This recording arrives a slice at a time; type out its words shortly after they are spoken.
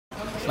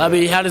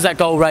Labby, how does that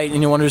goal rate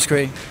in your Wanderers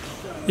career?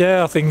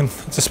 Yeah, I think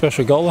it's a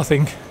special goal. I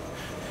think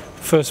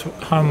first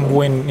home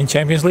win in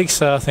Champions League,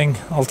 so I think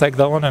I'll take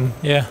that one, and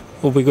yeah,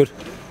 we'll be good.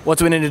 What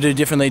do we need to do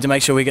differently to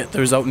make sure we get the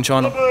result in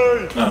China?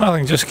 No,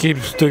 nothing, just keep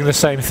doing the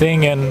same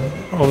thing, and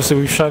obviously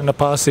we've shown in the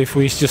past if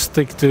we just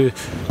stick to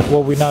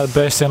what we know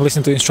best and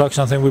listen to instructions,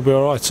 I think we'll be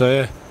alright, so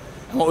yeah.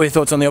 And what were your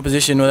thoughts on the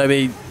opposition? Will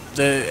they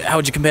be how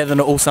would you compare them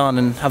to Ulsan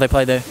and how they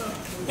played there?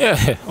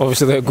 Yeah,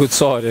 obviously they're a good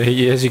side,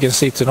 as you can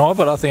see tonight,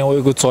 but I think we're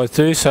a good side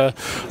too, so I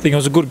think it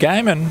was a good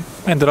game and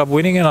ended up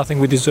winning, and I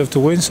think we deserve to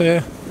win, so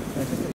yeah.